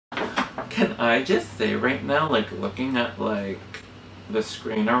Can I just say right now, like looking at like the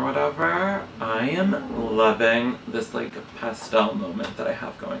screen or whatever, I am loving this like pastel moment that I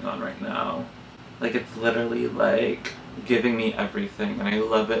have going on right now. Like it's literally like giving me everything, and I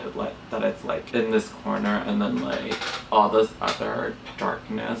love it like that it's like in this corner and then like all this other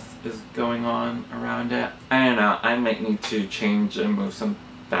darkness is going on around it. I don't know, I might need to change and move some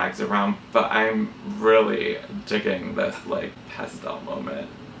bags around, but I'm really digging this like pastel moment.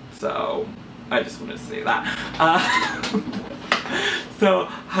 So I just wanted to say that. So,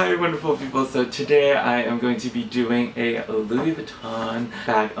 hi wonderful people. So today I am going to be doing a Louis Vuitton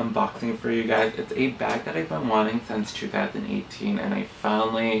bag unboxing for you guys. It's a bag that I've been wanting since 2018 and I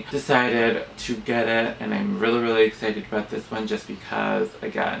finally decided to get it, and I'm really excited about this one just because,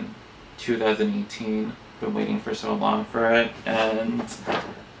 again, 2018, been waiting for so long for it, and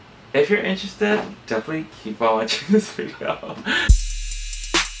if you're interested, definitely keep on watching this video.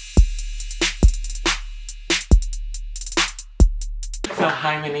 So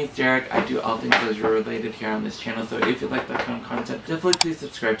hi, my name's Derek. I do all things leisure related here on this channel, so if you like that kind of content, definitely please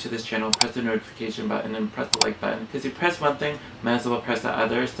subscribe to this channel, press the notification button, and press the like button, because you press one thing, might as well press the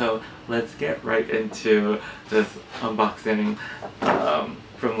other. So let's get right into this unboxing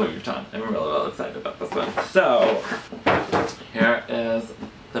from Louis Vuitton. I'm really excited about this one. So here is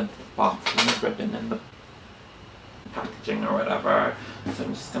the box and the ribbon and the packaging or whatever. So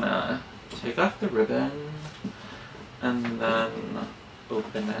I'm just gonna take off the ribbon and then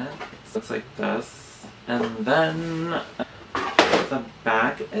open it. So it's like this. And then the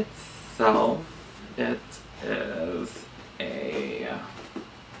bag itself, it is a...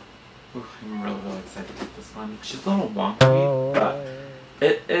 Ooh, I'm really excited about this one. She's a little wonky, but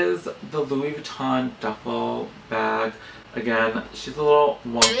it is the Louis Vuitton Duffle bag. Again, she's a little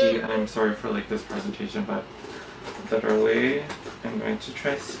wonky, and I'm sorry for like this presentation, but literally I'm going to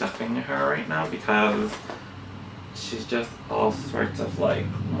try stuffing her right now because she's just all sorts of like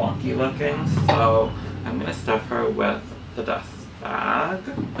wonky looking. So I'm gonna stuff her with the dust bag.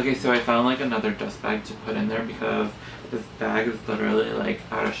 Okay, so I found like another dust bag to put in there because this bag is literally like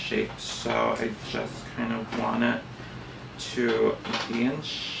out of shape, so I just kind of want it to be in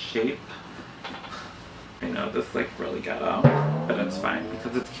shape. I know this like really ghetto, but it's fine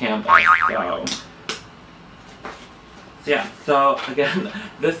because it's canvas. So yeah, so again,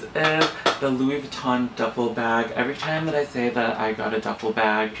 this is the Louis Vuitton duffel bag. Every time that I say that I got a duffel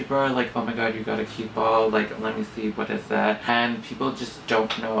bag, people are like, oh my god, you got a cute ball, like let me see, what is that? And people just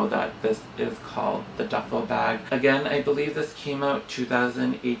don't know that this is called the duffel bag. Again, I believe this came out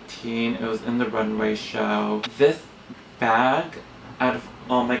 2018, it was in the runway show. This bag, out of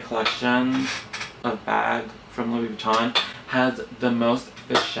all my collections of bag from Louis Vuitton, has the most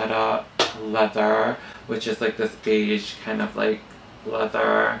vachetta leather, which is like this beige kind of like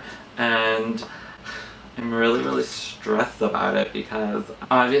leather, and I'm really stressed about it because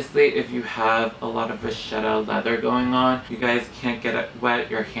obviously if you have a lot of vachetta leather going on, you guys can't get it wet,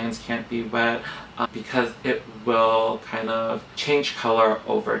 your hands can't be wet, because it will kind of change color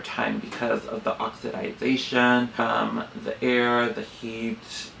over time because of the oxidization from the air, the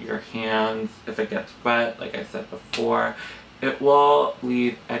heat, your hands. If it gets wet, like I said before, it will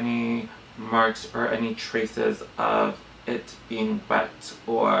leave any marks or any traces of it being wet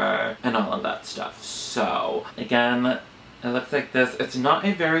and all of that stuff. So again, it looks like this. It's not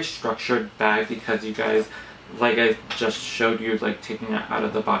a very structured bag because you guys, like I just showed you, like taking it out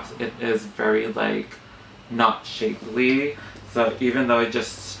of the box, it is very like not shapely. So even though I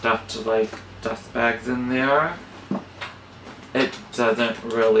just stuffed like dust bags in there, it doesn't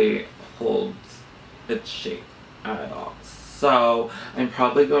really hold its shape at all. So I'm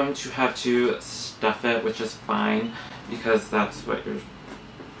probably going to have to stuff it, which is fine because that's what you're,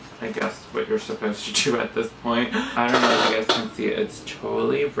 I guess, what you're supposed to do at this point. I don't know if you guys can see it. It's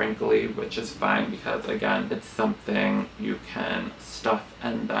totally wrinkly, which is fine because again, it's something you can stuff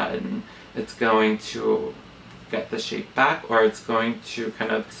and then it's going to get the shape back, or it's going to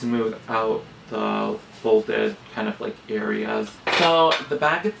kind of smooth out the folded kind of like areas. So the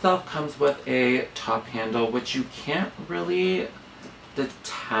bag itself comes with a top handle, which you can't really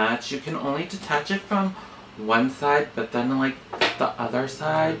detach. You can only detach it from one side, but then like the other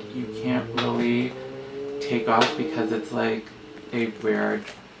side you can't really take off because it's like a weird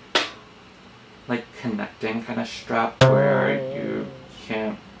like connecting kind of strap where you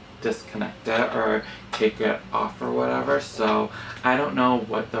can't disconnect it or take it off or whatever. So I don't know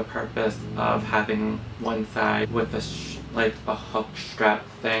what the purpose of having one side with a like a hook strap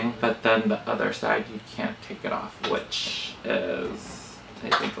thing, but then the other side you can't take it off, which is, I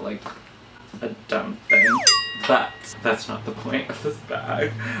think, like a dumb thing. but that's not the point of this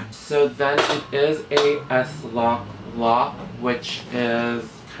bag. So then it is a S-lock lock, which is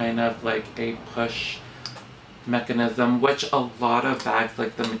kind of like a push mechanism, which a lot of bags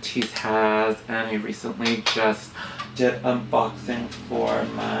like the Matisse has, and I recently just did unboxing for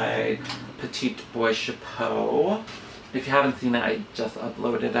my Petite Boy Chapeau. If you haven't seen it, I just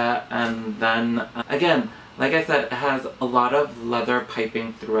uploaded it. And then again, like I said, it has a lot of leather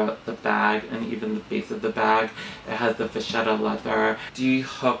piping throughout the bag and even the base of the bag. It has the vachetta leather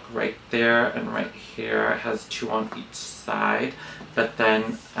D-hook right there and right here. It has 2 on each side, but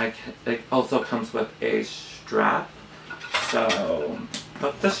then it also comes with a strap. So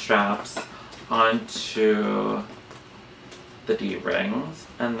put the straps onto the D-rings,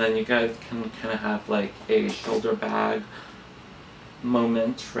 and then you guys can kind of have like a shoulder bag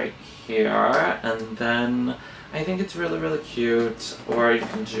moment right here, and then I think it's really cute. Or you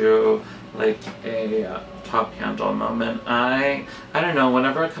can do like a top handle moment. I don't know,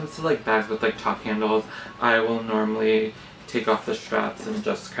 whenever it comes to like bags with like top handles, I will normally take off the straps and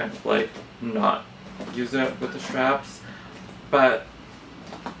just kind of like not use it with the straps, but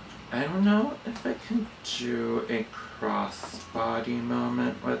I don't know if I can do a crossbody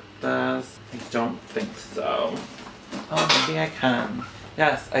moment with this. I don't think so. Oh, maybe I can.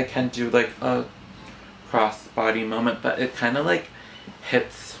 Yes, I can do like a crossbody moment, but it kind of like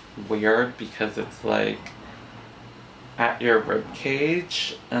hits weird because it's like at your rib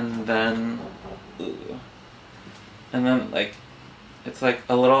cage, and then like it's like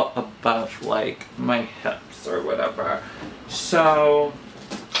a little above like my hips or whatever. So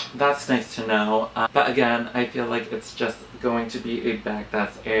that's nice to know. But again, I feel like it's just going to be a bag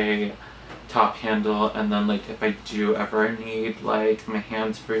that's a top handle, and then like if I do ever need like my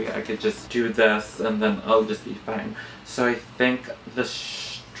hands free, I could just do this and then I'll just be fine. So I think the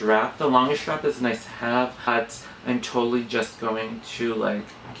strap, the longer strap, is nice to have, but I'm totally just going to like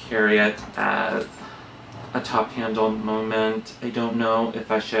carry it as a top handle moment. I don't know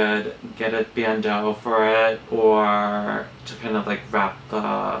if I should get a bandeau for it or to kind of like wrap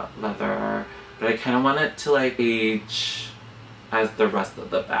the leather, but I kind of want it to like age as the rest of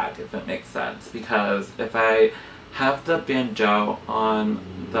the bag, if it makes sense, because if I have the bandeau on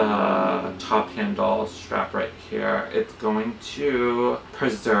the top handle strap right here, it's going to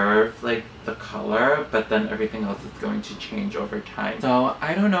preserve like the color, but then everything else is going to change over time. So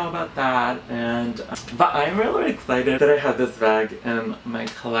I don't know about that, but I'm really excited that I have this bag in my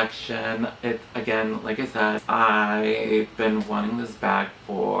collection. It's, again, like I said, I've been wanting this bag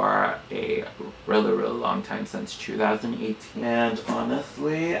for a really long time, since 2018, and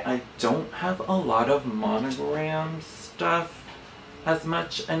honestly I don't have a lot of monogram stuff as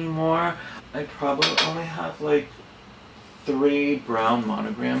much anymore. I probably only have like 3 brown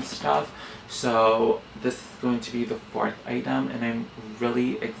monogram stuff, so this is going to be the 4th item, and I'm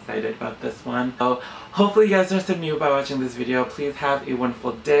really excited about this one. So hopefully you guys learned something new by watching this video. Please have a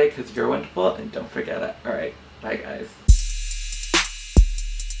wonderful day, because you're wonderful, and don't forget it. Alright, bye guys.